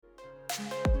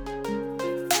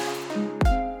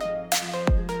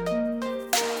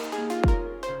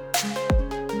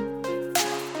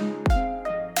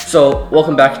So,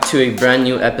 welcome back to a brand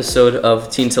new episode of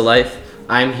Teen to Life.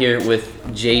 I'm here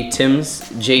with Jay Timms.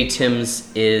 Jay Timms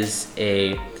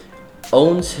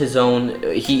owns his own.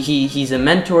 He's a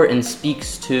mentor and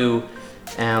speaks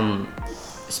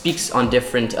on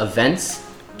different events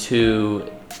to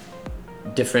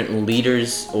different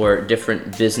leaders or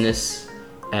different business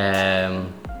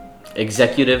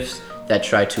executives that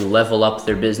try to level up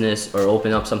their business or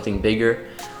open up something bigger.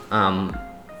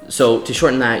 So to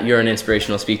shorten that, you're an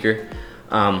inspirational speaker,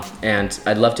 and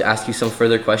I'd love to ask you some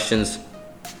further questions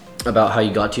about how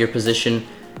you got to your position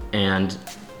and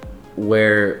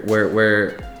where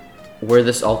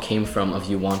this all came from of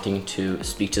you wanting to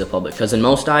speak to the public. Because in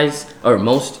most eyes, or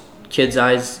most kids'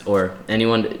 eyes, or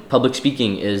anyone, public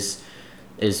speaking is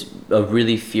a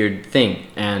really feared thing.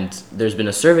 And there's been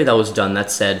a survey that was done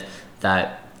that said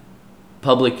that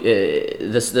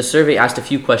the survey asked a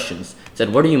few questions. It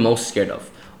said, what are you most scared of?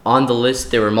 On the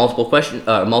list, there were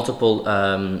multiple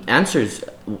answers.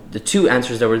 The two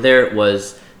answers that were there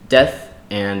was death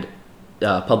and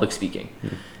public speaking.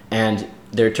 And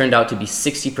there turned out to be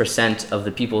 60% of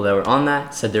the people that were on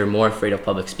that said they're more afraid of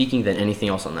public speaking than anything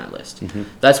else on that list.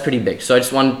 That's pretty big. So I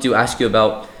just wanted to ask you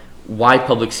about why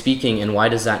public speaking and why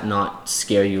does that not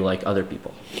scare you like other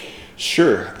people?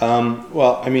 Sure.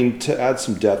 Well, I mean, to add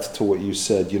some depth to what you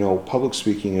said, public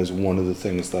speaking is one of the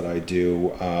things that I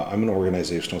do. I'm an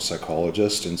organizational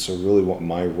psychologist, and so really what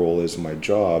my role is, my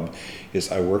job,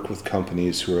 is I work with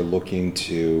companies who are looking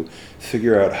to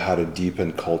figure out how to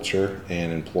deepen culture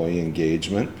and employee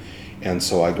engagement. And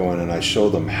so I go in and I show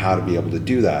them how to be able to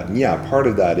do that. And yeah, part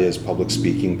of that is public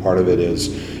speaking. Part of it is,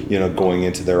 going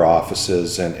into their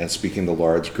offices and speaking to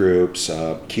large groups,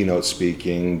 keynote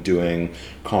speaking, doing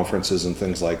conferences and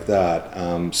things like that.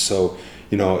 So,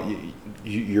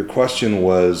 your question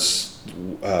was,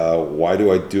 why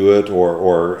do I do it,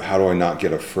 or how do I not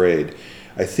get afraid?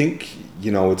 I think,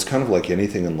 it's kind of like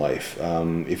anything in life.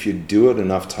 If you do it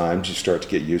enough times, you start to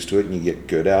get used to it and you get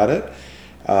good at it.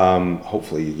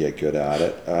 Hopefully you get good at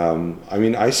it.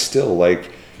 I still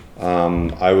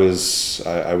I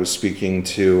was speaking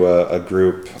to a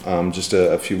group just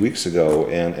a few weeks ago,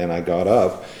 and I got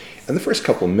up, and the first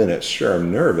couple of minutes, sure,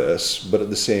 I'm nervous, but at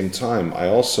the same time, I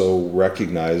also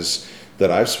recognize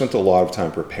that I've spent a lot of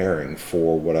time preparing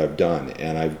for what I've done,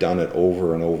 and I've done it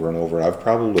over and over and over. I've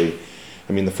probably,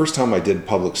 the first time I did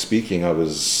public speaking, I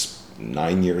was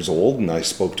 9 years old, and I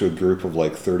spoke to a group of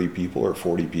 30 people or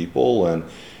 40 people,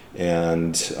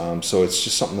 and so it's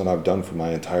just something that I've done for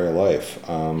my entire life.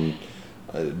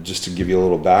 Just to give you a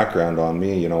little background on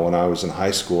me, when I was in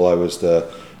high school, I was the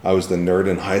nerd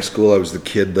in high school. I was the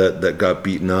kid that got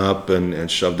beaten up and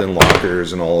shoved in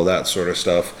lockers and all of that sort of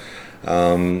stuff. I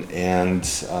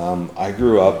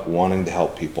grew up wanting to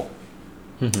help people.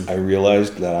 I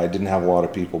realized that I didn't have a lot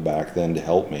of people back then to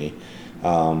help me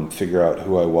figure out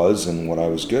who I was and what I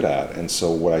was good at. And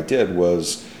so what I did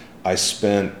was I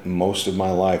spent most of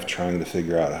my life trying to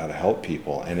figure out how to help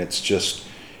people. And it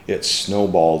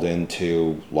snowballed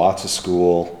into lots of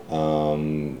school,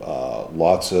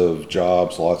 lots of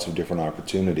jobs, lots of different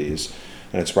opportunities.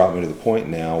 And it's brought me to the point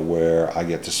now where I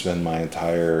get to spend my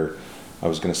entire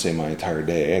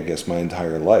day, I guess my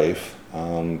entire life,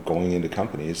 going into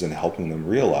companies and helping them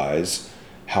realize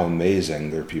how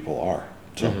amazing their people are.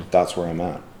 So that's where I'm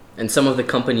at. And some of the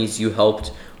companies you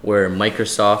helped were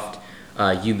Microsoft,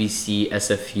 UBC,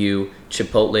 SFU,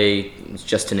 Chipotle,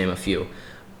 just to name a few.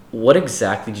 What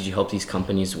exactly did you help these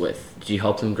companies with? Did you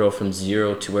help them grow from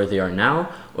zero to where they are now,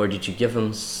 or did you give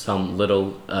them some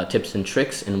little tips and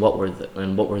tricks? And what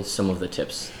were some of the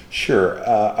tips? Sure.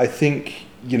 I think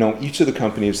each of the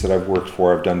companies that I've worked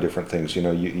for, I've done different things.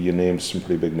 You named some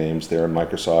pretty big names there: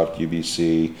 Microsoft,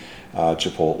 UBC,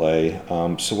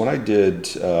 Chipotle. So when I did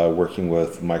working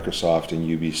with Microsoft and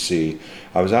UBC,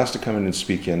 I was asked to come in and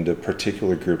speak into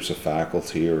particular groups of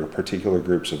faculty or particular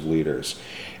groups of leaders.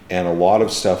 And a lot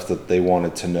of stuff that they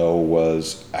wanted to know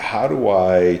was, how do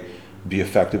I be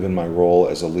effective in my role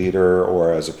as a leader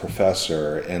or as a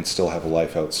professor and still have a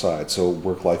life outside? So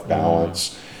work-life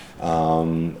balance.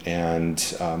 So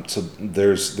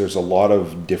there's a lot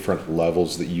of different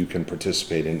levels that you can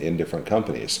participate in different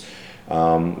companies.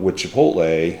 With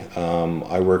Chipotle,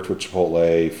 I worked with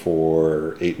Chipotle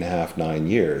for 8.5, 9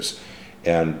 years.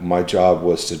 And my job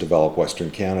was to develop Western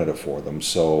Canada for them.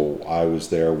 So I was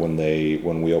there when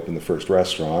we opened the first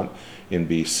restaurant in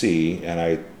BC, and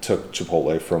I took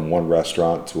Chipotle from 1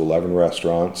 restaurant to 11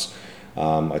 restaurants.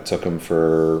 I took them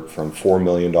from $4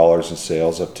 million in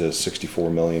sales up to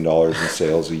 $64 million in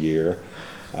sales a year.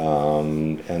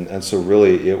 And so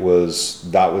really that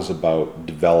was about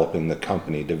developing the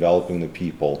company, developing the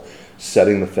people,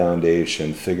 setting the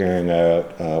foundation, figuring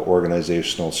out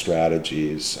organizational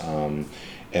strategies,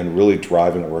 and really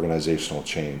driving organizational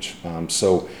change.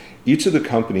 So each of the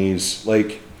companies,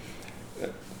 like,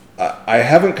 I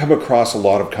haven't come across a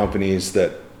lot of companies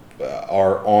that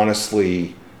are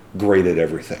honestly great at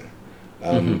everything.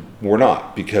 We're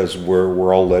not, because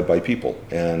we're all led by people,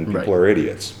 and people are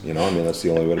idiots. I mean, that's the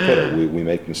only way to put it. We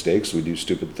make mistakes, we do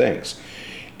stupid things.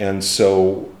 And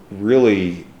so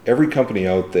really every company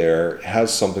out there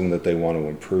has something that they want to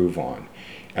improve on.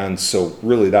 And so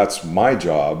really that's my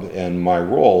job, and my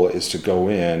role is to go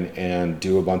in and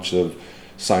do a bunch of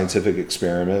scientific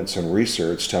experiments and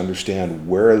research to understand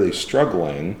where are they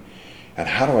struggling and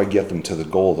how do I get them to the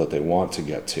goal that they want to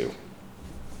get to.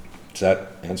 Does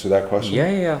that answer that question?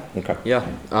 Yeah. Okay. Yeah.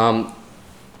 I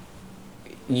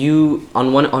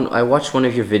watched one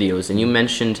of your videos, and you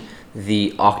mentioned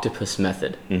the octopus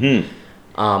method.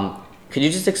 Could you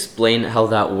just explain how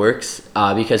that works?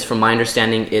 Because from my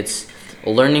understanding, it's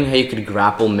learning how you could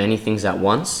grapple many things at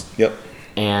once. Yep.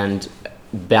 And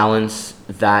balance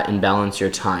that and balance your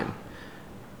time.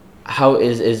 How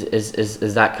is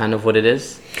that kind of what it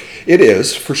is? It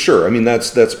is, for sure. I mean,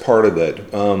 that's part of it.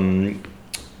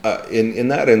 In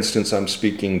that instance, I'm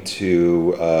speaking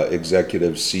to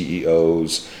executives,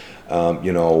 CEOs.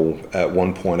 At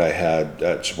one point at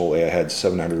Chipotle, I had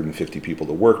 750 people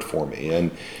that worked for me.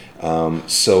 And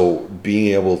so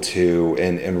being able to,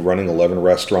 and running 11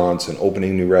 restaurants and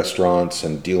opening new restaurants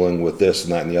and dealing with this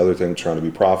and that and the other thing, trying to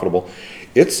be profitable,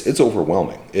 it's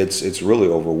overwhelming. It's really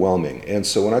overwhelming. And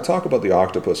so when I talk about the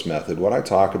octopus method, what I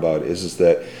talk about is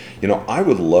that, I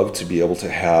would love to be able to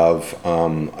have,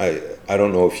 I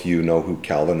don't know if you know who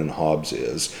Calvin and Hobbes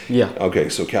is. Yeah. Okay,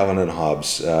 so Calvin and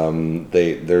Hobbes,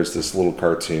 there's this little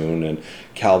cartoon, and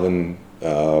Calvin,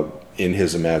 in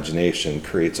his imagination,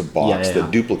 creates a box that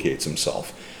duplicates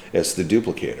himself. It's the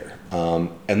duplicator.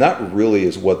 And that really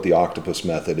is what the octopus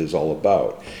method is all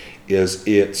about.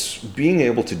 It's being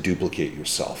able to duplicate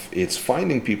yourself. It's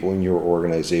finding people in your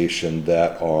organization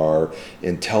that are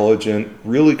intelligent,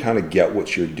 really kind of get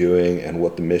what you're doing and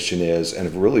what the mission is, and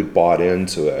have really bought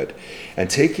into it. And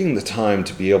taking the time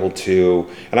to be able to,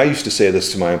 and I used to say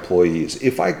this to my employees,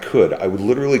 if I could, I would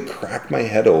literally crack my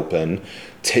head open,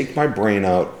 take my brain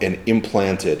out, and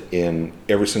implant it in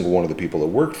every single one of the people that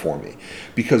worked for me.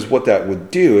 Because what that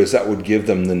would do is that would give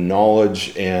them the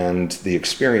knowledge and the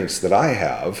experience that I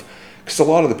have. Because a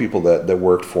lot of the people that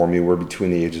worked for me were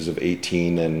between the ages of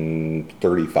 18 and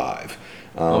 35.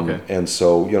 And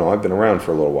so, I've been around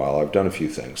for a little while. I've done a few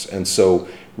things. And so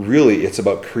really it's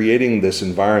about creating this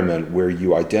environment where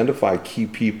you identify key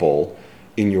people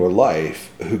in your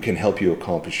life who can help you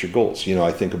accomplish your goals.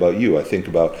 I think about you. I think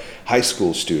about high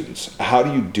school students. How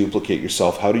do you duplicate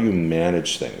yourself? How do you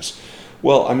manage things?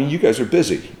 Well, I mean, you guys are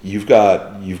busy. You've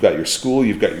got your school,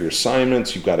 you've got your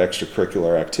assignments, you've got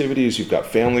extracurricular activities, you've got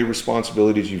family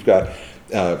responsibilities, you've got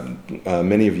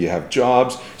many of you have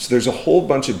jobs. So there's a whole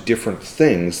bunch of different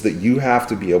things that you have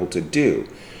to be able to do.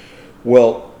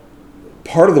 Well,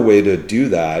 part of the way to do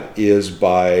that is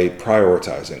by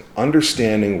prioritizing,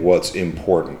 understanding what's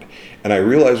important. And I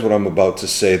realize what I'm about to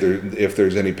say, if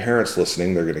there's any parents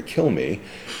listening, they're going to kill me.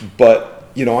 But,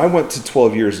 I went to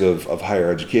 12 years of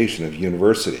higher education, of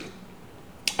university.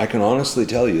 I can honestly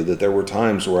tell you that there were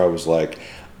times where I was like,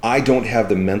 I don't have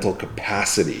the mental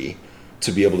capacity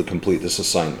to be able to complete this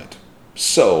assignment.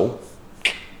 So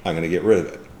I'm going to get rid of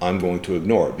it. I'm going to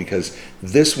ignore it because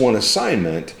this one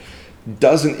assignment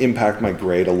doesn't impact my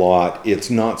grade a lot. It's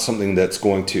not something that's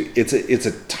going to, it's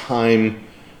a time,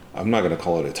 I'm not going to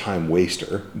call it a time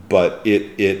waster, but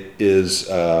it is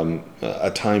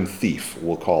a time thief,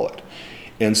 we'll call it.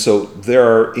 And so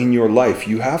in your life,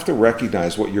 you have to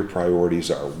recognize what your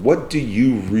priorities are. What do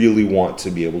you really want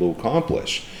to be able to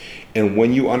accomplish? And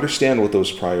when you understand what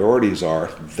those priorities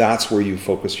are, that's where you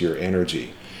focus your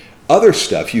energy. Other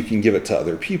stuff, you can give it to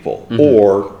other people. Mm-hmm.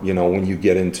 Or, when you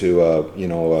get into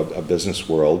a business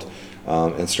world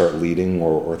and start leading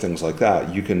or things like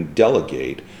that, you can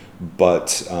delegate.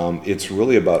 But it's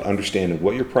really about understanding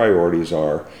what your priorities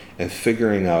are and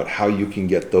figuring out how you can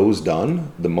get those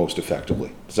done the most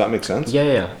effectively. Does that make sense?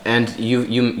 Yeah. And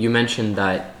you mentioned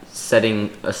that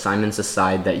setting assignments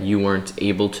aside that you weren't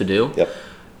able to do. Yep.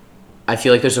 I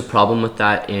feel like there's a problem with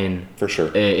that for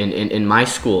sure in my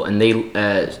school, and they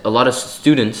a lot of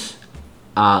students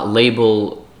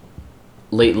label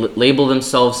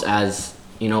themselves as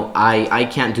I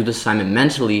can't do this assignment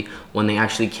mentally, when they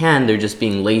actually can. They're just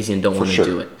being lazy and don't want to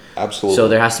do it. Absolutely. So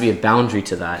there has to be a boundary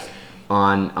to that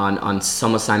on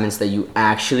some assignments that you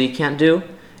actually can't do,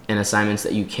 and assignments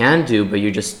that you can do, but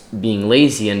you're just being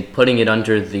lazy and putting it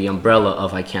under the umbrella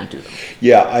of I can't do them.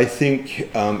 Yeah, I think,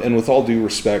 and with all due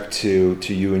respect to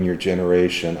you and your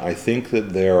generation, I think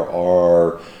that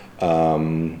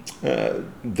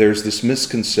there's this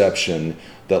misconception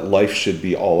that life should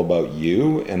be all about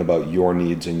you and about your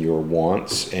needs and your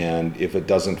wants, and if it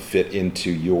doesn't fit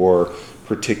into your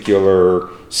particular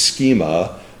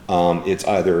schema, it's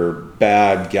either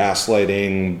bad,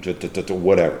 gaslighting,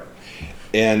 whatever.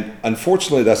 And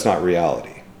unfortunately, that's not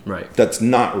reality. Right. That's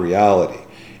not reality.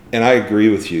 And I agree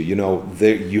with you. You know,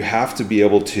 you have to be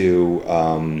able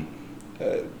to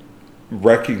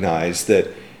recognize that,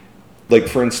 like,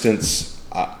 for instance,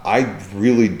 I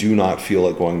really do not feel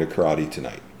like going to karate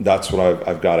tonight. That's what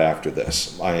I've got after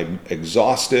this. I'm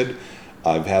exhausted.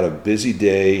 I've had a busy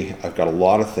day. I've got a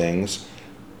lot of things.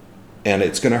 And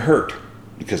it's going to hurt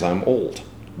because I'm old.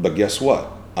 But guess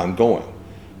what? I'm going.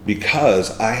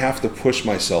 Because I have to push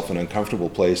myself in uncomfortable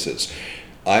places.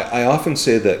 I often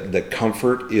say that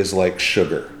comfort is like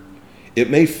sugar. It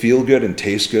may feel good and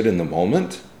taste good in the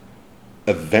moment.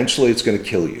 Eventually it's going to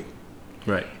kill you.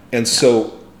 Right. And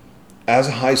so, as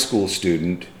a high school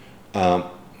student,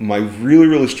 my really,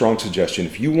 really strong suggestion,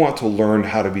 if you want to learn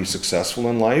how to be successful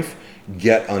in life,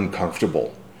 get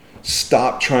uncomfortable.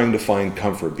 Stop trying to find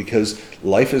comfort, because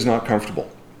life is not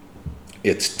comfortable.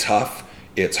 It's tough.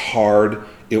 It's hard.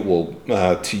 It will,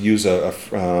 to use a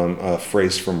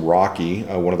phrase from Rocky,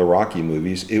 one of the Rocky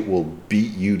movies, it will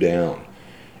beat you down.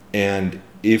 And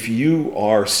if you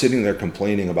are sitting there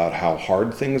complaining about how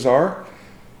hard things are,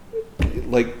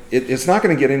 like, it's not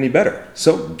going to get any better.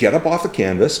 So get up off the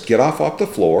canvas, get off the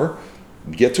floor,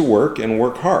 get to work and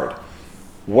work hard.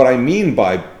 What I mean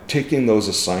by taking those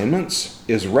assignments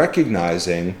is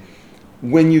recognizing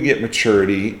when you get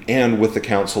maturity, and with the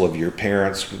counsel of your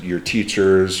parents, your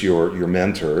teachers, your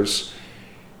mentors,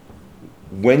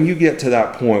 when you get to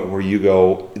that point where you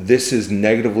go, this is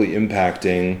negatively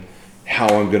impacting how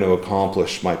I'm going to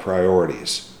accomplish my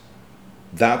priorities,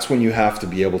 that's when you have to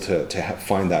be able to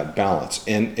find that balance.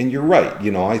 And you're right,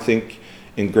 you know, I think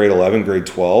in grade 11, grade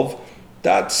 12,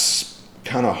 that's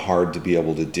kind of hard to be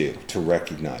able to do, to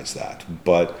recognize that.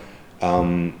 But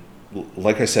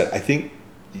like I said, I think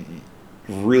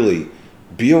really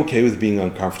be okay with being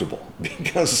uncomfortable,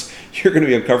 because you're going to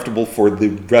be uncomfortable for the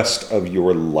rest of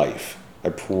your life. I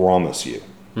promise you.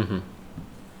 Mm-hmm.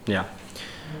 Yeah.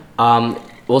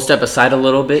 We'll step aside a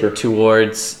little bit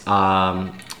towards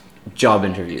job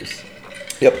interviews.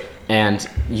 Yep. And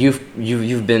you've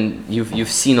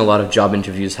seen a lot of job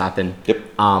interviews happen. Yep.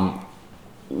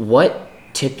 What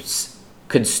tips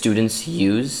could students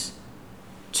use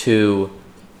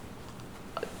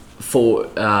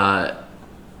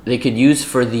they could use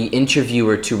for the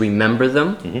interviewer to remember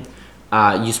them?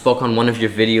 Mm-hmm. You spoke on one of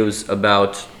your videos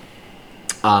about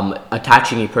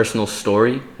attaching a personal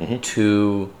story mm-hmm.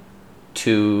 to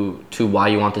why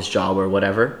you want this job or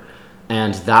whatever,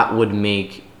 and that would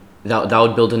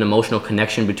build an emotional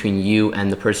connection between you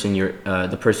and the person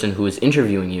who is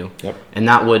interviewing you. Yep. And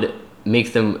that would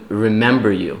make them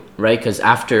remember you, right? Because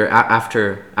after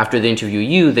they interview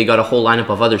you, they got a whole lineup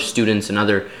of other students and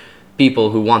other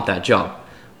people who want that job.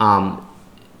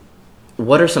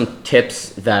 What are some tips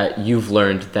that you've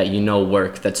learned that you know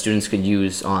work that students could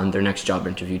use on their next job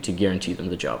interview to guarantee them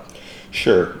the job?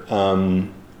 Sure.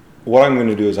 What I'm going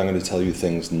to do is I'm going to tell you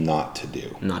things not to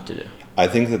do. Not to do. I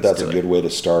think that's a good way to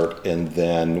start, and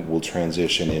then we'll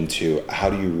transition into how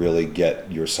do you really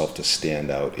get yourself to stand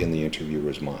out in the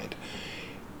interviewer's mind.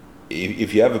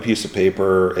 If you have a piece of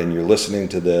paper and you're listening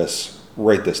to this,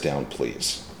 write this down,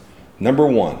 please. Number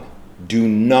one, do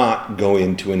not go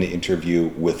into an interview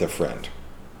with a friend.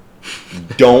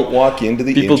 Don't walk into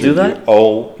the People interview. do that?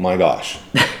 Oh my gosh.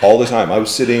 All the time. I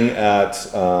was sitting at,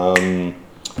 oh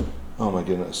my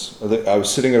goodness. I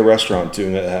was sitting at a restaurant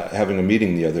having a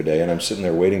meeting the other day, and I'm sitting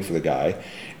there waiting for the guy.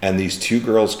 And these two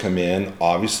girls come in,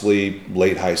 obviously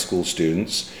late high school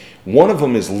students. One of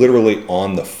them is literally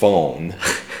on the phone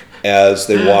as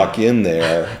they walk in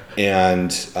there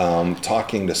and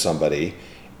talking to somebody.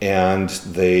 And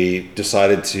they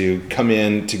decided to come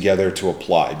in together to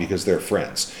apply because they're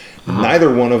friends. Uh-huh.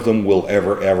 Neither one of them will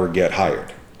ever get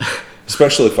hired,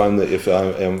 especially if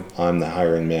I'm the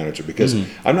hiring manager, because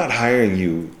mm-hmm. I'm not hiring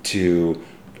you to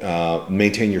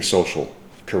maintain your social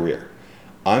career.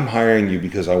 I'm hiring you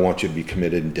because I want you to be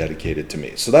committed and dedicated to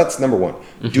me. So that's number one.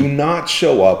 Mm-hmm. Do not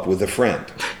show up with a friend.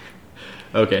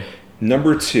 Okay.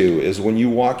 Number two is when you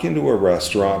walk into a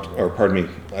restaurant, or pardon me,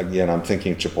 again, I'm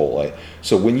thinking Chipotle.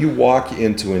 So when you walk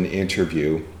into an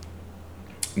interview,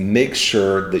 make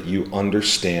sure that you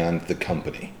understand the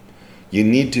company. You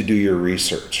need to do your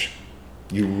research.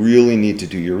 You really need to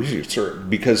do your research,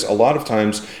 because a lot of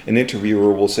times an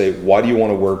interviewer will say, why do you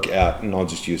want to work at, and I'll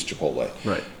just use Chipotle.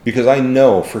 Right. Because I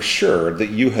know for sure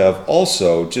that you have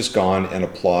also just gone and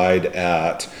applied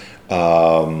at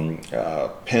Panago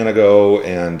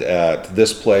and at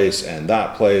this place and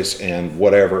that place and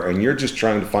whatever, and you're just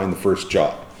trying to find the first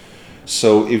job.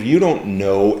 So if you don't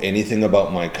know anything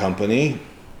about my company,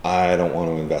 I don't want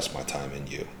to invest my time in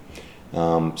you.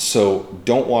 So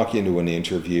don't walk into an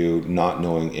interview not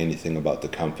knowing anything about the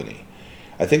company.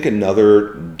 I think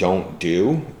another don't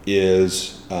do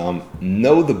is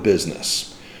know the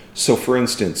business. So for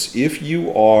instance, if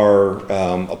you are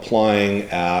applying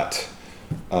at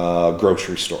a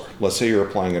grocery store, let's say you're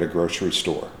applying at a grocery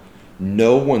store,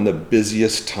 know when the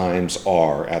busiest times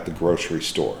are at the grocery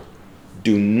store.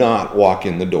 Do not walk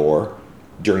in the door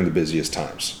during the busiest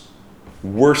times.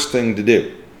 Worst thing to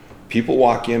do. People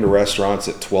walk into restaurants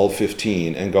at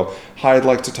 12:15 and go, hi, I'd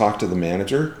like to talk to the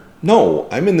manager. No,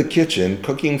 I'm in the kitchen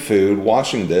cooking food,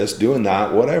 washing this, doing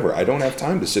that, whatever. I don't have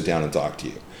time to sit down and talk to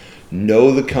you.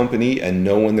 Know the company and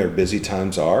know when their busy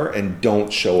times are, and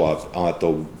don't show up at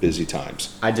the busy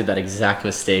times. I did that exact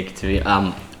mistake to be.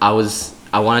 I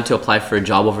wanted to apply for a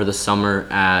job over the summer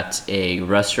at a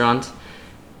restaurant.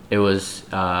 It was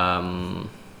restaurant,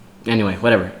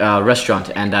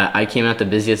 and I came at the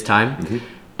busiest time. Mm-hmm.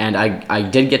 And I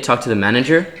did get to talk to the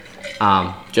manager,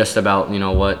 just about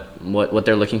what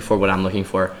they're looking for, what I'm looking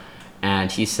for,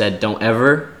 and he said, don't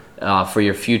ever for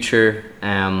your future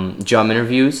job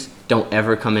interviews, don't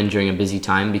ever come in during a busy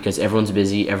time, because everyone's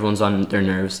busy, everyone's on their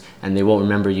nerves, and they won't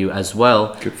remember you as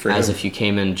well as if you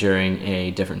came in during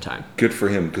a different time. Good for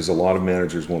him, because a lot of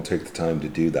managers won't take the time to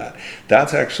do that.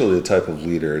 That's actually the type of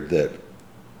leader that,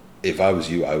 if I was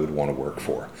you, I would want to work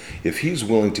for. If he's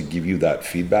willing to give you that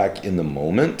feedback in the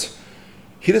moment,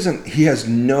 he has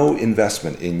no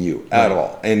investment in you at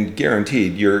all. And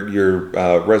guaranteed, your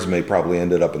resume probably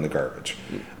ended up in the garbage.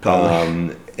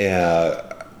 Probably.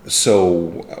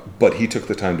 But he took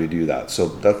the time to do that. So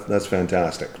that's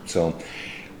fantastic. So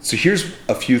here's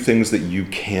a few things that you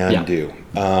can do.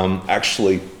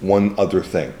 Actually, one other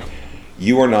thing.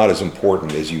 You are not as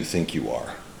important as you think you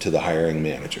are to the hiring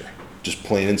manager. Just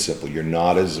plain and simple, you're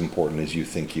not as important as you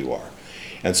think you are.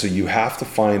 And so you have to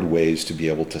find ways to be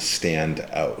able to stand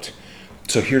out.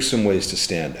 So here's some ways to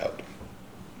stand out.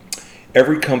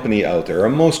 Every company out there, or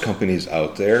most companies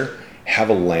out there, have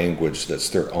a language that's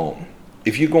their own.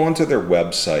 If you go onto their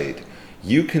website,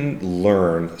 you can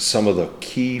learn some of the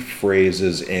key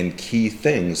phrases and key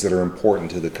things that are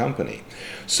important to the company.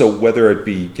 So whether it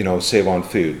be, Save on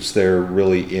Foods, they're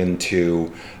really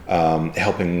into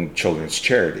helping children's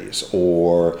charities,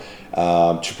 or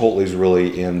Chipotle's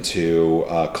really into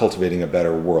cultivating a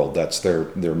better world. That's their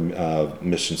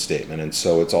mission statement, and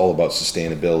so it's all about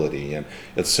sustainability and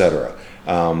etc.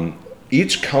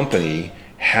 Each company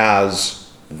has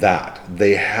that.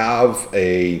 They have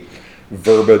a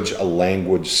verbiage, a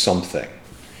language, something.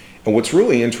 And what's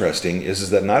really interesting is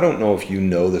that, and I don't know if you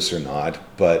know this or not,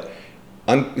 but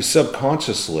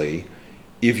subconsciously,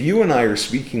 if you and I are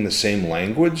speaking the same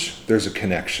language, there's a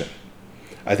connection.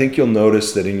 I think you'll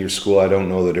notice that in your school, I don't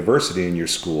know the diversity in your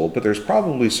school, but there's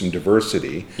probably some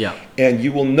diversity. Yeah. And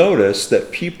you will notice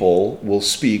that people will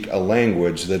speak a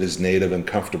language that is native and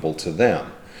comfortable to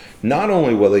them. Not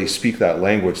only will they speak that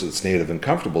language that's native and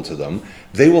comfortable to them,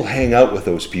 they will hang out with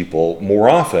those people more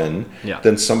often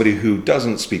than somebody who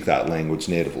doesn't speak that language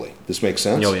natively. This makes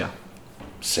sense? Oh, yeah.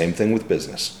 Same thing with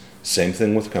business. Same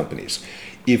thing with companies.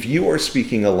 If you are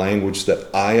speaking a language that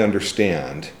I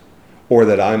understand or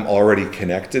that I'm already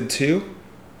connected to,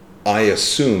 I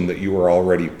assume that you are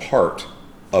already part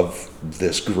of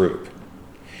this group.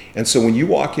 And so when you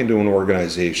walk into an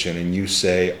organization and you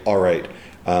say, all right,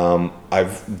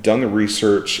 I've done the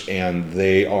research and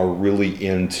they are really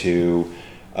into,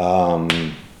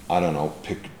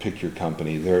 pick your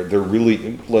company. They're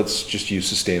really, let's just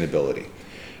use sustainability.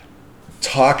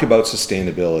 Talk about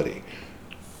sustainability.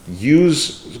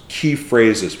 Use key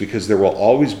phrases, because there will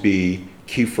always be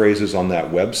key phrases on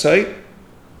that website.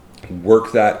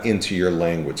 Work that into your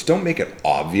language. Don't make it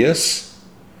obvious.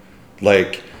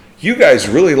 Like, you guys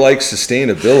really like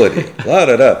sustainability. La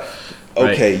da da.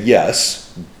 Okay, right.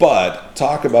 Yes, but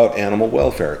talk about animal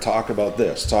welfare. Talk about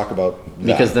this. Talk about that.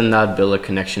 Because then that'd build a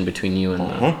connection between you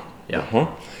and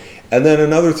And then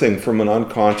another thing from an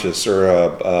unconscious or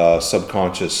a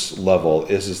subconscious level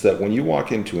is that when you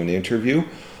walk into an interview,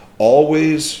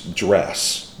 always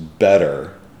dress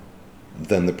better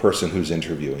than the person who's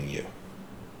interviewing you.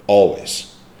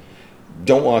 Always.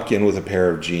 don't walk in with a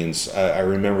pair of jeans. I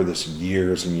remember this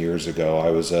years and years ago. I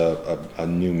was a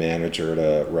new manager at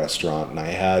a restaurant,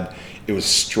 and it was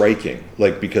striking,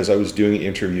 like, because I was doing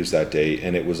interviews that day,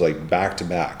 and it was like back to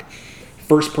back.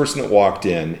 First person that walked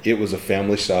in, it was a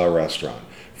family style restaurant.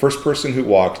 First person who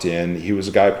walked in, he was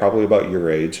a guy probably about your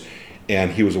age,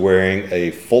 and he was wearing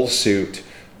a full suit,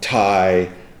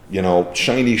 tie,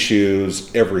 shiny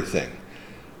shoes, everything.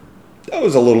 That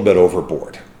was a little bit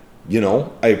overboard.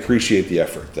 I appreciate the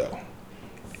effort though.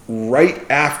 Right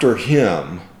after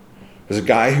him was a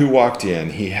guy who walked in.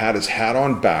 He had his hat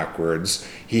on backwards.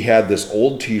 He had this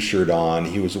old t-shirt on.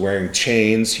 He was wearing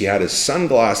chains. He had his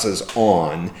sunglasses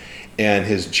on, and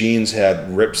his jeans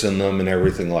had rips in them and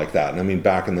everything like that. And I mean,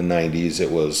 back in the 90s,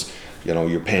 it was,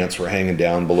 your pants were hanging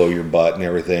down below your butt and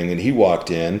everything. And he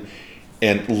walked in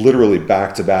and literally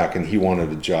back to back, and he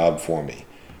wanted a job for me.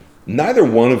 Neither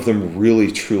one of them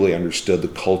really truly understood the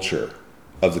culture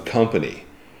of the company.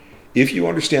 If you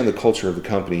understand the culture of the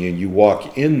company and you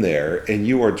walk in there and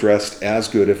you are dressed as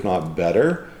good, if not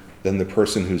better, than the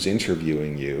person who's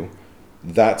interviewing you,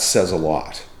 that says a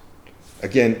lot.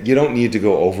 Again, you don't need to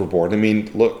go overboard. I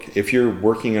mean, look, if you're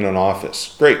working in an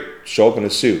office, great, show up in a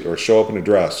suit or show up in a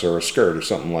dress or a skirt or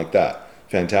something like that.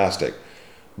 Fantastic.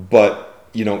 But,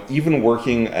 even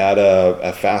working at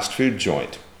a fast food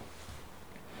joint,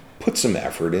 put some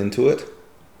effort into it.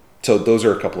 So those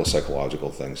are a couple of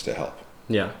psychological things to help.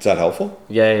 Yeah. Is that helpful?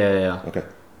 Yeah. Okay.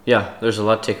 Yeah, there's a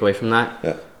lot to take away from that.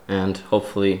 Yeah. And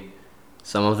hopefully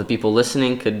some of the people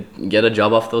listening could get a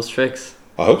job off those tricks.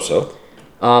 I hope so.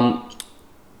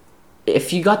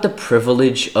 If you got the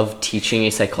privilege of teaching a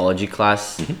psychology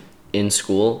class in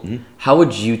school, how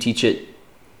would you teach it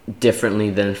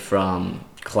differently than from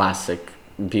classic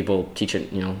people teach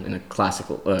it, in a classic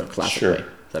way? Sure. If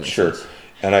that makes Sure. sense.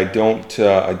 And I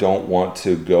don't want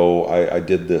to go. I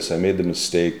did this. I made the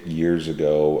mistake years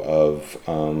ago of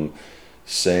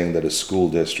saying that a school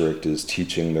district is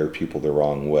teaching their people the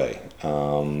wrong way,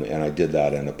 and I did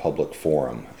that in a public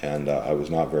forum, and I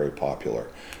was not very popular.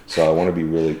 So I want to be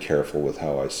really careful with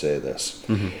how I say this.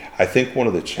 I think one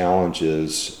of the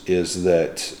challenges is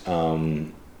that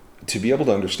to be able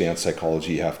to understand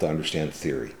psychology, you have to understand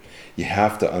theory. You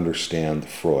have to understand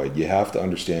Freud. You have to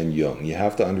understand Jung. You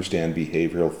have to understand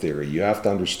behavioral theory. You have to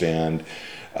understand,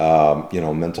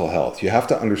 mental health. You have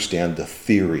to understand the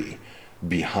theory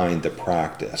behind the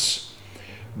practice.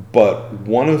 But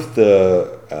one of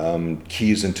the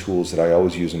keys and tools that I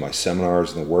always use in my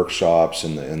seminars and the workshops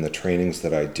and the trainings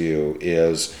that I do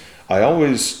is I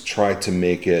always try to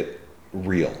make it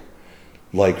real.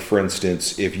 Like, for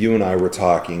instance, if you and I were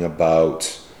talking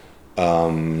about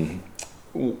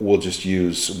we'll just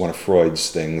use one of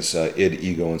Freud's things, id,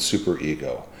 ego, and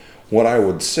superego. What I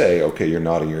would say, okay, you're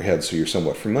nodding your head, so you're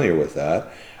somewhat familiar with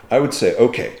that. I would say,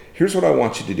 okay, here's what I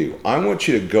want you to do. I want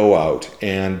you to go out,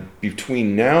 and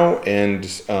between now and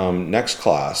next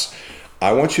class,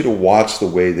 I want you to watch the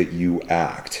way that you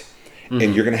act.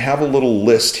 And you're going to have a little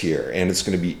list here, and it's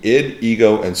going to be id,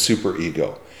 ego, and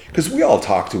superego. Because we all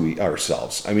talk to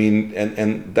ourselves. I mean,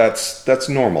 and that's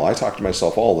normal. I talk to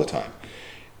myself all the time.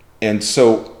 And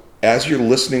so as you're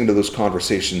listening to those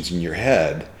conversations in your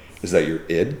head, is that your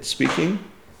id speaking?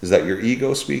 Is that your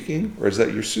ego speaking? Or is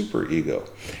that your superego?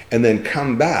 And then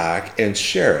come back and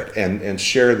share it and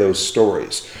share those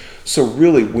stories. So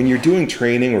really, when you're doing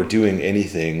training or doing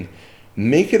anything,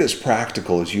 make it as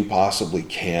practical as you possibly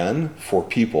can for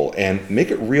people and make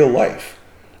it real life.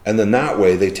 And then that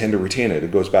way they tend to retain it.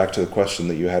 It goes back to the question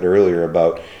that you had earlier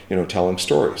about, telling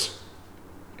stories.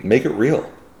 Make it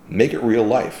real. Make it real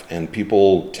life, and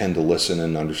people tend to listen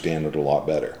and understand it a lot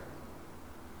better.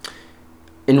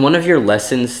 In one of your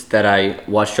lessons that I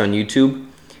watched on YouTube,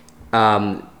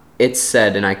 it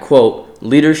said, and I quote,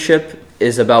 "Leadership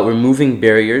is about removing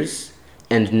barriers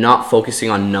and not focusing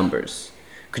on numbers."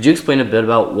 Could you explain a bit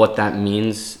about what that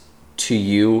means to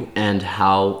you and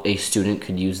how a student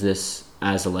could use this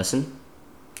as a lesson?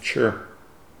 Sure.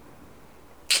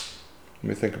 Let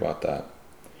me think about that.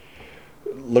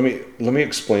 Let me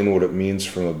explain what it means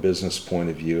from a business point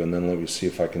of view, and then let me see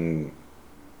if I can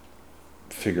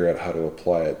figure out how to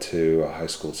apply it to a high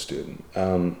school student.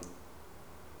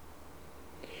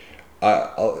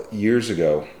 Years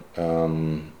ago,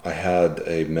 I had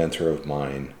a mentor of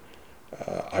mine.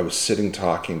 I was sitting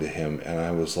talking to him, and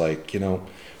I was like,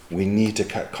 we need to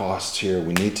cut costs here.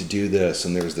 We need to do this,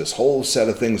 and there's this whole set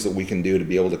of things that we can do to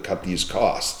be able to cut these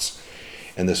costs.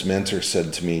 And this mentor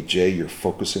said to me, "Jay, you're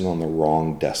focusing on the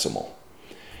wrong decimal."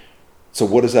 So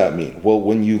what does that mean? Well,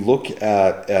 when you look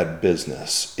at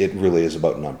business, it really is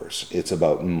about numbers. It's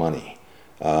about money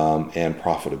and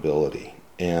profitability.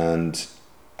 And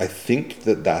I think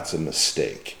that that's a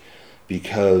mistake,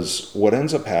 because what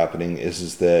ends up happening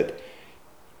is that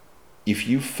if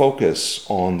you focus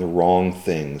on the wrong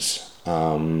things,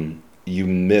 you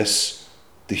miss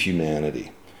the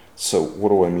humanity. So what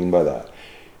do I mean by that?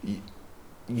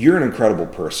 You're an incredible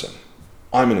person.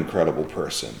 I'm an incredible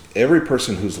person. Every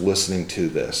person who's listening to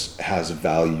this has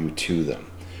value to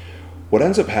them. What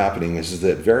ends up happening is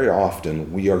that very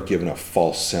often we are given a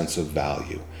false sense of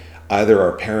value. Either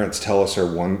our parents tell us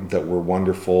that we're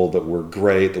wonderful, that we're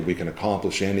great, that we can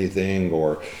accomplish anything,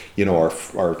 or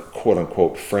our quote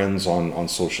unquote friends on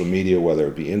social media, whether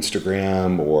it be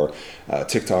Instagram or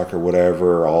TikTok or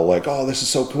whatever, all like, oh, this is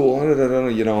so cool,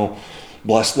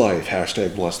 blessed life,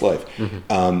 hashtag blessed life.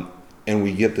 Mm-hmm. And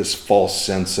we get this false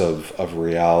sense of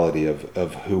reality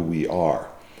of who we are.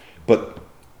 But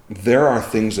there are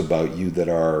things about you that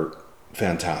are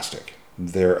fantastic.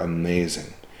 They're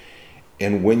amazing.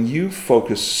 And when you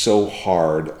focus so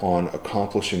hard on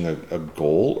accomplishing a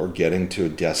goal or getting to a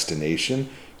destination,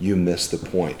 you miss the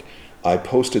point. I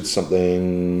posted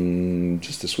something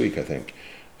just this week, I think.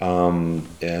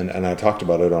 And I talked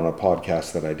about it on a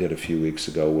podcast that I did a few weeks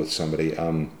ago with somebody.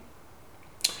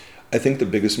 I think the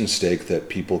biggest mistake that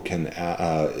people can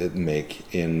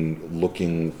make in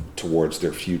looking towards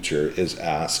their future is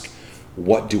ask,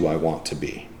 what do I want to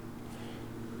be?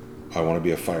 I want to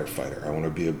be a firefighter. I want to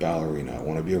be a ballerina. I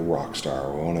want to be a rock star.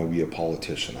 I want to be a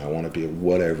politician. I want to be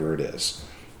whatever it is.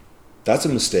 That's a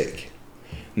mistake.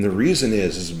 And the reason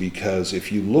is because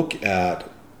if you look at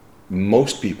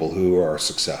most people who are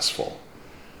successful,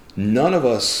 none of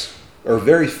us, or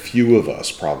very few of us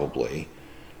probably,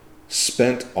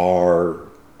 spent our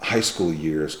high school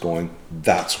years going,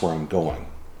 that's where I'm going.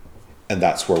 And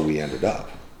that's where we ended up.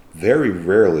 Very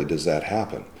rarely does that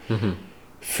happen. Mm-hmm.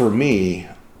 For me,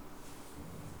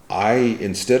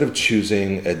 instead of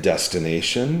choosing a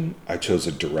destination, I chose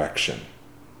a direction.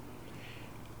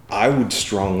 I would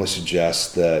strongly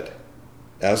suggest that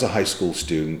as a high school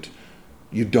student,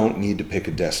 you don't need to pick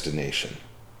a destination.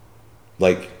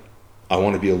 Like, I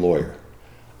want to be a lawyer.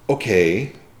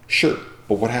 Okay, sure.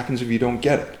 But what happens if you don't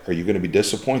get it? Are you going to be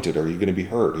disappointed? Are you going to be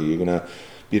hurt? Are you going to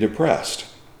be depressed?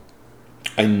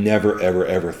 I never, ever,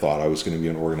 ever thought I was going to be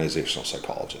an organizational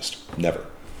psychologist. Never.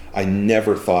 I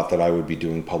never thought that I would be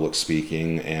doing public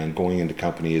speaking and going into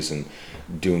companies and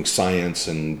doing science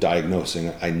and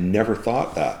diagnosing. I never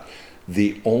thought that.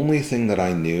 The only thing that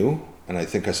I knew, and I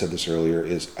think I said this earlier,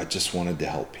 is I just wanted to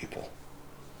help people.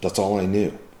 That's all I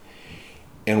knew.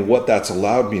 And what that's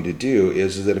allowed me to do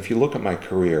is that if you look at my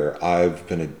career, I've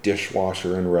been a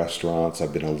dishwasher in restaurants,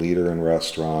 I've been a leader in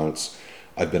restaurants,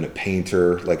 I've been a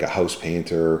painter, like a house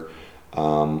painter.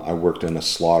 I worked in a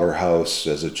slaughterhouse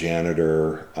as a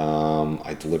janitor.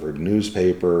 I delivered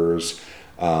newspapers.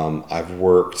 I've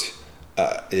worked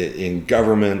in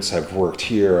governments. I've worked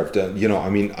here. I've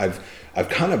done, I've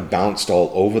kind of bounced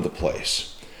all over the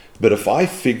place. But if I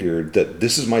figured that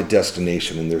this is my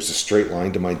destination and there's a straight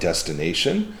line to my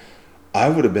destination, I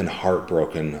would have been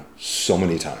heartbroken so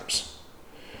many times.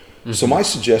 Mm-hmm. So my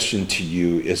suggestion to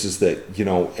you is that,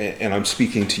 and I'm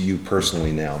speaking to you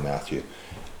personally now, Matthew.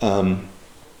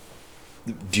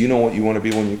 Do you know what you want to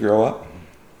be when you grow up?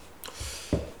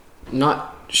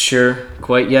 Not sure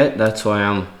quite yet. That's why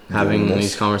I'm having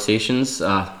these conversations.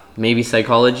 Maybe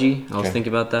psychology. I was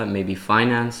thinking about that. Maybe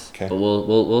finance. Okay. But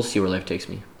we'll see where life takes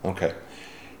me. Okay.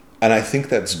 And I think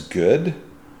that's good.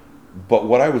 But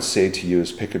what I would say to you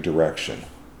is pick a direction.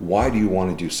 Why do you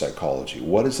want to do psychology?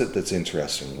 What is it that's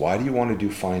interesting? Why do you want to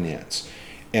do finance?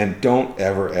 And don't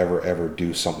ever, ever, ever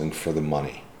do something for the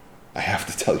money. I have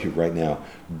to tell you right now,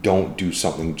 don't do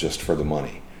something just for the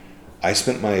money. I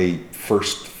spent my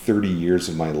first 30 years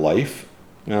of my life,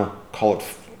 call it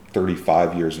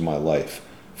 35 years of my life,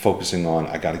 focusing on,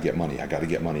 I got to get money. I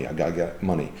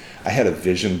I had a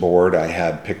vision board. I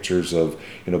had pictures of,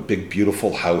 big,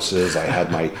 beautiful houses. I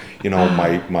had my,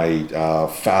 my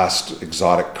fast,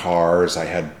 exotic cars. I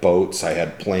had boats. I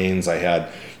had planes. I had,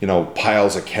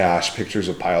 piles of cash, pictures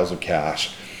of piles of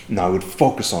cash. And I would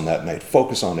focus on that, and I'd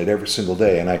focus on it every single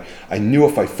day. And I knew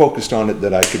if I focused on it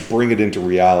that I could bring it into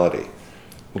reality.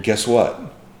 Well, guess what?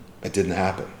 It didn't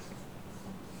happen.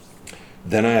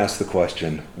 Then I asked the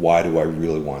question, why do I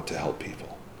really want to help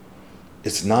people?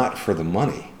 It's not for the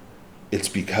money. It's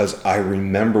because I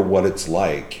remember what it's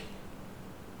like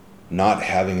not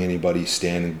having anybody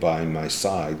standing by my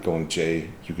side going, Jay,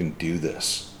 you can do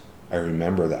this. I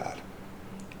remember that.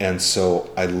 And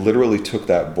so I literally took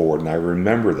that board, and I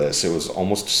remember this. It was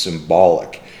almost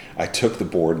symbolic. I took the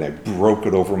board and I broke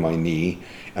it over my knee,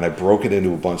 and I broke it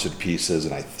into a bunch of pieces,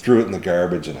 and I threw it in the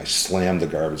garbage, and I slammed the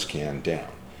garbage can down.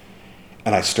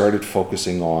 And I started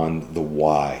focusing on the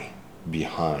why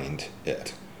behind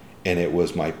it. And it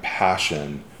was my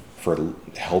passion for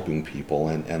helping people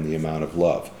and the amount of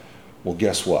love. Well,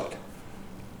 guess what?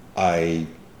 I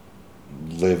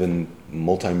live in a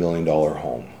multi-million-dollar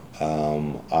home.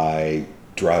 I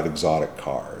drive exotic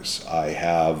cars. I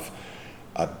have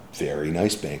a very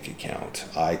nice bank account.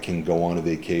 I can go on a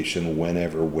vacation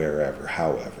whenever, wherever,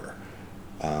 however.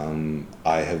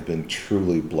 I have been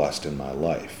truly blessed in my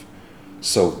life.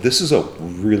 So this is a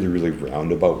really, really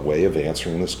roundabout way of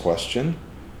answering this question.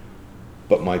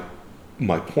 But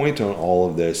my point on all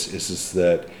of this is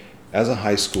that as a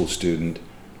high school student,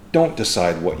 don't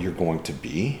decide what you're going to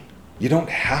be. You don't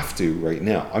have to right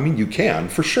now. I mean, you can,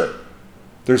 for sure.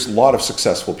 There's a lot of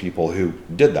successful people who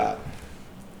did that.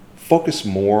 Focus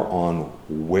more on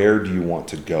where do you want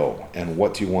to go and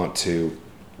what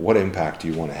impact do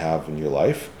you want to have in your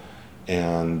life.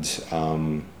 And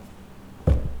I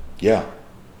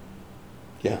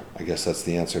guess that's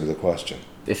the answer to the question.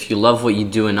 If you love what you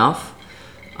do enough,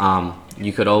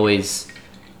 you could always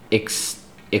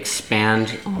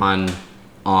expand on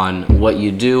what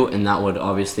you do, and that would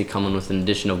obviously come in with an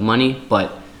addition of money,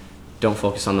 but don't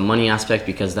focus on the money aspect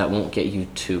because that won't get you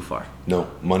too far. No,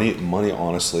 money,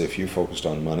 honestly, if you're focused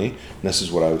on money, and this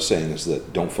is what I was saying, is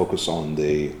that don't focus on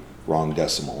the wrong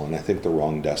decimal. And I think the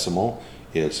wrong decimal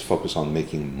is focus on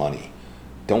making money.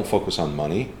 Don't focus on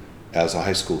money. As a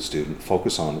high school student,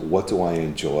 focus on what do I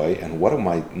enjoy and what am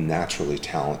I naturally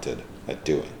talented at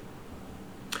doing.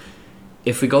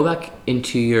 If we go back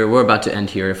into we're about to end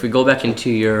here. If we go back into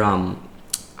your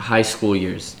high school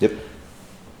years. Yep.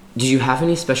 Did you have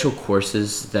any special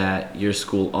courses that your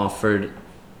school offered?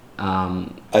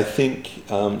 I think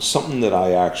something that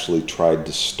I actually tried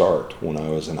to start when I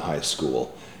was in high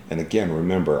school, and again,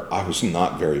 remember, I was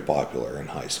not very popular in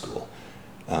high school.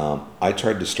 I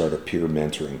tried to start a peer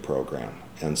mentoring program.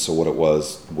 And so what it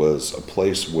was a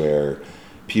place where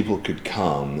people could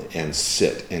come and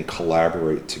sit and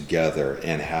collaborate together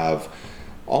and have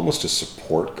almost a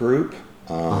support group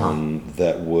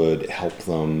that would help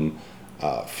them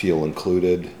feel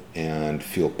included and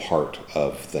feel part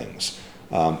of things.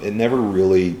 It never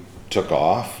really took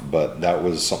off, but that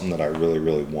was something that I really,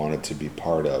 really wanted to be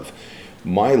part of.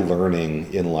 My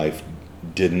learning in life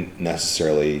didn't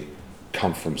necessarily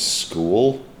come from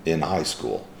school in high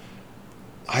school.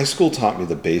 High school taught me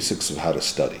the basics of how to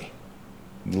study.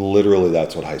 Literally,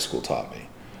 that's what high school taught me,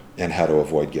 and how to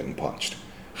avoid getting punched.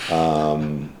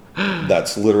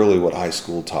 That's literally what high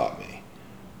school taught me.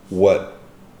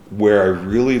 Where I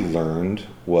really learned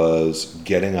was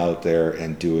getting out there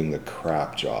and doing the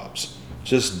crap jobs.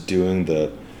 Just doing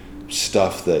the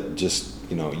stuff that just,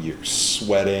 you're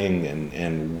sweating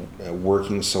and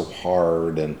working so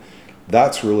hard. And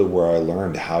that's really where I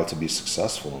learned how to be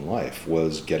successful in life,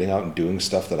 was getting out and doing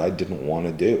stuff that I didn't want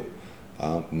to do.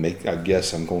 I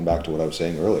guess I'm going back to what I was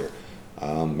saying earlier.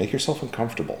 Make yourself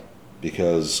uncomfortable,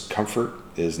 because comfort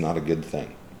is not a good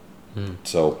thing.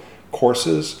 So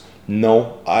courses,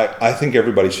 no, I think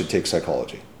everybody should take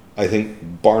psychology. I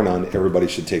think, bar none, everybody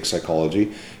should take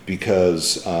psychology,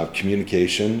 because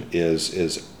communication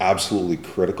is absolutely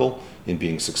critical in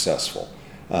being successful.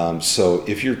 So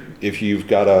if you've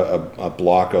got a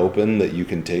block open that you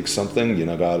can take something,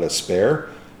 got a spare,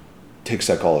 take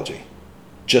psychology.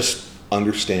 Just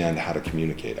understand how to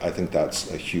communicate. I think that's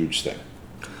a huge thing.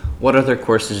 What other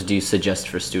courses do you suggest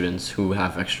for students who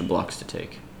have extra blocks to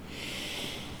take?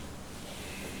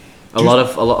 A lot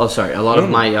of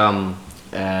my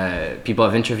people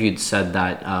I've interviewed said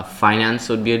that finance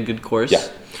would be a good course. Yeah.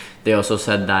 They also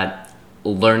said that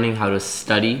learning how to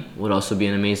study would also be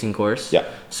an amazing course. Yeah.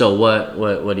 So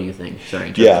what do you think? Sorry,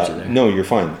 interrupted you there. No, you're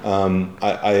fine.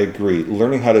 I agree.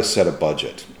 Learning how to set a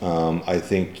budget. I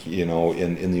think,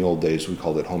 in the old days we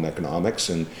called it home economics,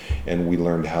 and we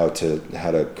learned how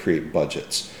to create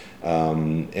budgets.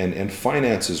 And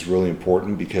finance is really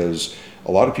important, because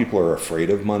a lot of people are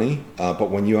afraid of money, but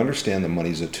when you understand that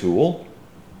money's a tool,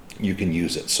 you can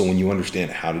use it. So when you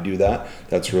understand how to do that,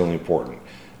 that's really important.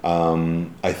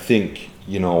 I think,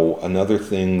 another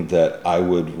thing that I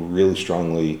would really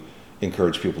strongly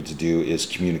encourage people to do is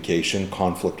communication,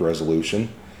 conflict resolution,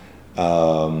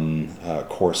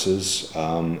 courses,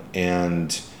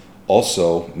 and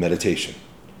also meditation.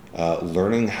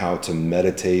 Learning how to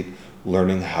meditate,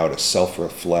 learning how to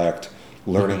self-reflect,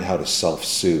 learning how to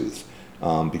self-soothe.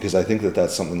 Because I think that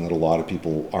that's something that a lot of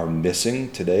people are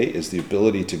missing today, is the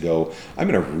ability to go, I'm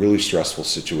in a really stressful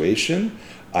situation.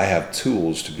 I have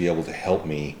tools to be able to help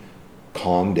me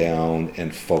calm down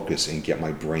and focus and get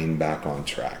my brain back on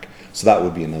track. So that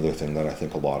would be another thing that I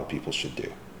think a lot of people should do.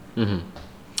 Mm-hmm.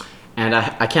 And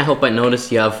I can't help but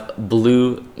notice you have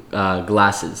blue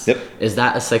glasses. Yep. Is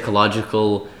that a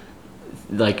psychological,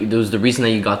 like, there was the reason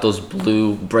that you got those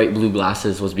bright blue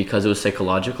glasses was because it was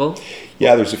psychological?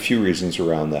 Yeah, there's a few reasons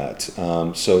around that.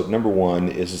 So number one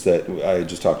is that I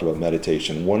just talked about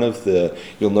meditation.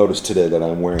 You'll notice today that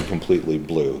I'm wearing completely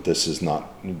blue. This is not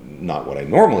what I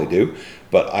normally do,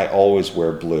 but I always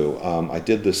wear blue. I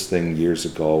did this thing years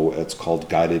ago. It's called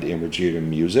guided imagery and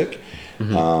music.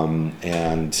 And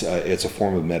it's a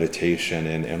form of meditation,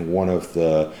 and one of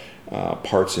the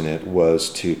parts in it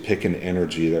was to pick an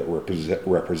energy that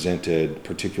represented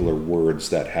particular words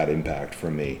that had impact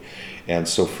for me. And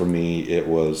so for me, it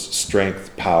was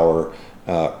strength, power,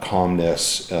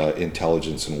 calmness,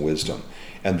 intelligence, and wisdom.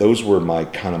 And those were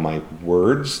my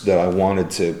words that I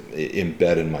wanted to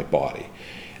embed in my body,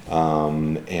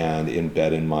 and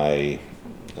embed in my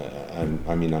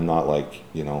I'm not like,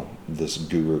 this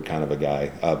guru kind of a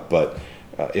guy, but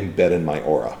embed in my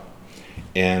aura.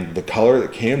 And the color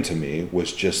that came to me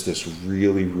was just this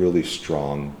really, really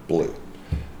strong blue.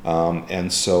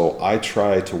 And so I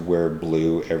try to wear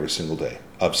blue every single day.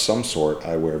 Of some sort,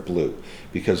 I wear blue.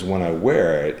 Because when I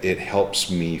wear it, it helps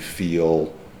me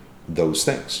feel those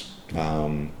things.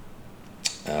 And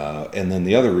then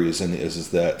the other reason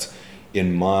is that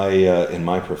in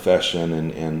my profession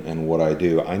and what I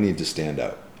do, I need to stand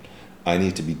out. I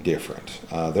need to be different.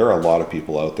 There are a lot of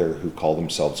people out there who call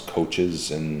themselves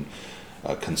coaches and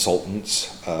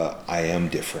consultants. I am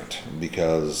different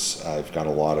because I've got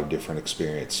a lot of different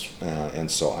experience, and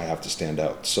so I have to stand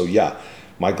out. So yeah,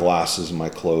 my glasses and my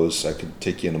clothes, I could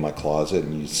take you into my closet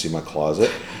and you see my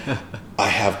closet. I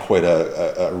have quite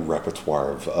a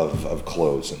repertoire of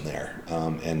clothes in there,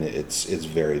 and it's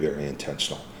very, very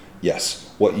intentional.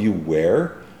 Yes, what you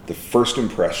wear, the first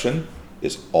impression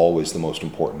is always the most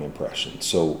important impression.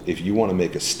 So if you want to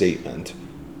make a statement,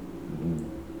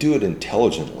 do it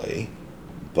intelligently,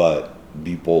 but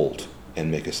be bold and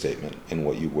make a statement in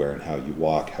what you wear and how you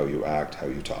walk, how you act, how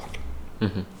you talk.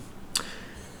 Mm-hmm.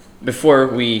 Before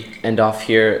we end off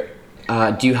here,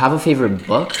 do you have a favorite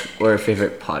book or a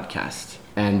favorite podcast?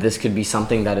 And this could be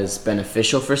something that is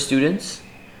beneficial for students,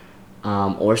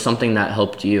 or something that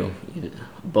helped you,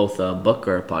 both a book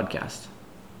or a podcast.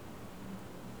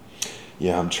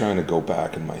 Yeah, I'm trying to go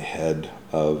back in my head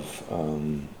of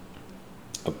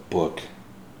a book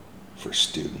for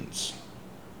students.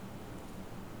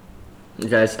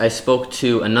 Guys, I spoke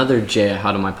to another Jay I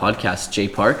had on my podcast, Jay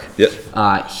Park.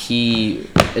 Yep. He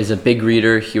is a big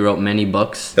reader. He wrote many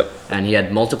books. Yep. And he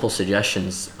had multiple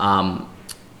suggestions.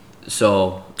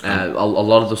 So a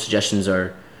lot of those suggestions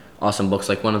are awesome books.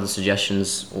 Like one of the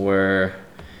suggestions were,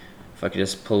 if I could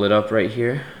just pull it up right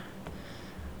here.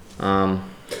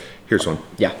 Here's one.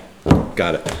 Yeah.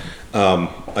 Got it.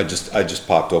 I just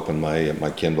popped open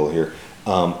my Kindle here.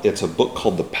 It's a book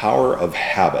called The Power of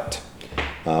Habit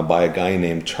by a guy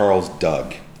named Charles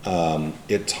Doug.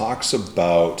 It talks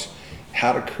about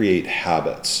how to create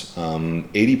habits.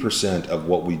 80% of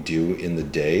what we do in the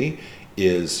day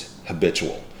is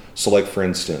habitual. So like for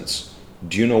instance,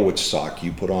 do you know which sock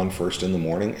you put on first in the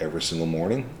morning, every single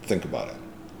morning? Think about it.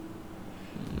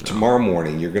 No. Tomorrow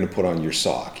morning, you're going to put on your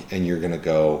sock and you're going to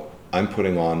go, I'm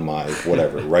putting on my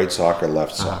whatever, right sock or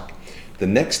left sock. The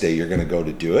next day you're going to go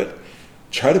to do it.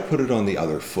 Try to put it on the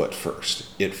other foot first.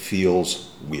 It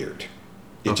feels weird.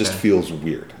 It just feels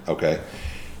weird, okay?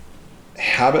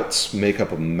 Habits make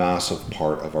up a massive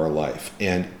part of our life.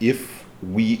 And if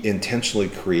we intentionally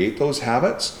create those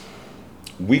habits,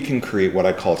 we can create what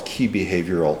I call key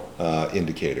behavioral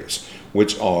indicators,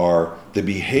 which are the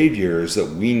behaviors that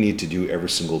we need to do every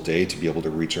single day to be able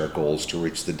to reach our goals, to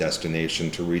reach the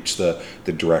destination, to reach the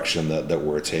direction that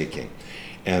we're taking.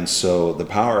 And so the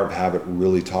power of habit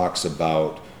really talks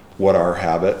about what are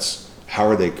habits, how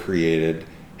are they created,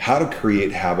 how to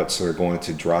create habits that are going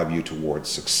to drive you towards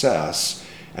success,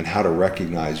 and how to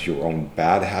recognize your own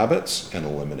bad habits and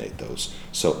eliminate those.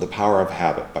 So The Power of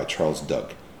Habit by Charles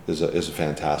Doug is a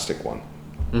fantastic one.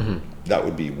 Mm-hmm. That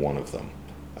would be one of them.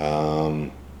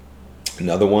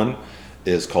 Another one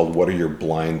is called What Are Your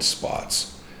Blind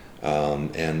Spots?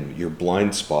 And your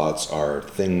blind spots are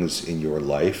things in your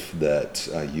life that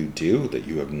you do that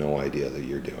you have no idea that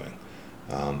you're doing.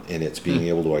 And it's being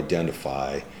able to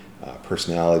identify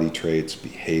personality traits,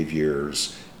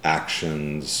 behaviors,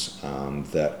 actions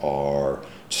that are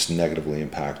just negatively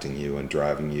impacting you and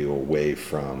driving you away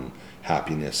from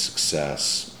happiness,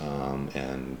 success,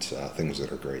 and things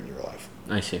that are great in your life.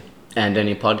 I see. And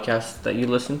any podcasts that you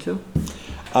listen to?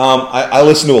 I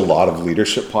listen to a lot of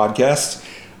leadership podcasts.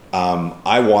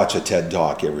 I watch a TED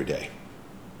Talk every day.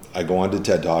 I go on to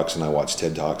TED Talks and I watch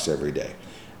TED Talks every day.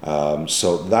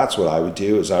 So that's what I would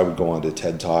do, is I would go on to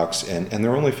TED Talks, and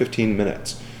they're only 15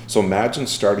 minutes. So imagine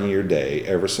starting your day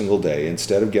every single day,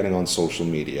 instead of getting on social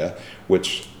media,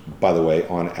 which, by the way,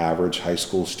 on average, high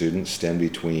school students spend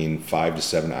between 5 to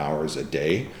 7 hours a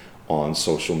day on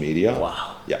social media.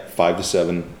 Wow. Yeah, 5 to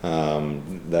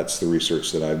 7. That's the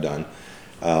research that I've done.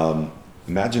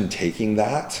 Imagine taking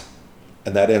that,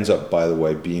 and that ends up, by the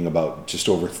way, being about just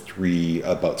over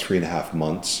about 3.5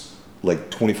 months,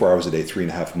 like 24 hours a day,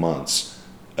 3.5 months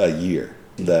a year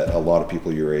that a lot of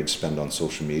people your age spend on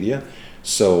social media.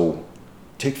 So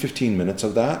take 15 minutes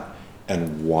of that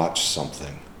and watch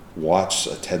something. Watch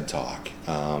a TED Talk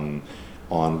on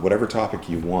whatever topic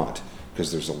you want,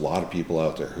 because there's a lot of people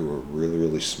out there who are really,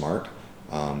 really smart,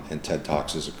 and TED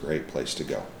Talks is a great place to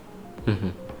go. Mm-hmm.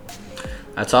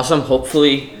 That's awesome.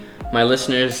 Hopefully my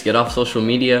listeners get off social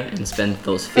media and spend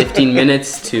those 15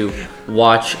 minutes to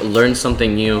learn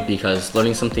something new, because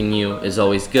learning something new is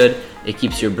always good. It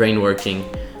keeps your brain working.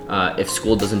 If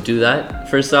school doesn't do that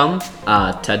for some,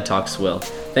 TED Talks will.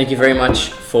 Thank you very much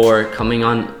for coming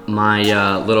on my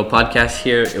little podcast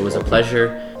here. It was a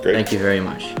pleasure. Great. Thank you very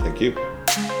much. Thank you.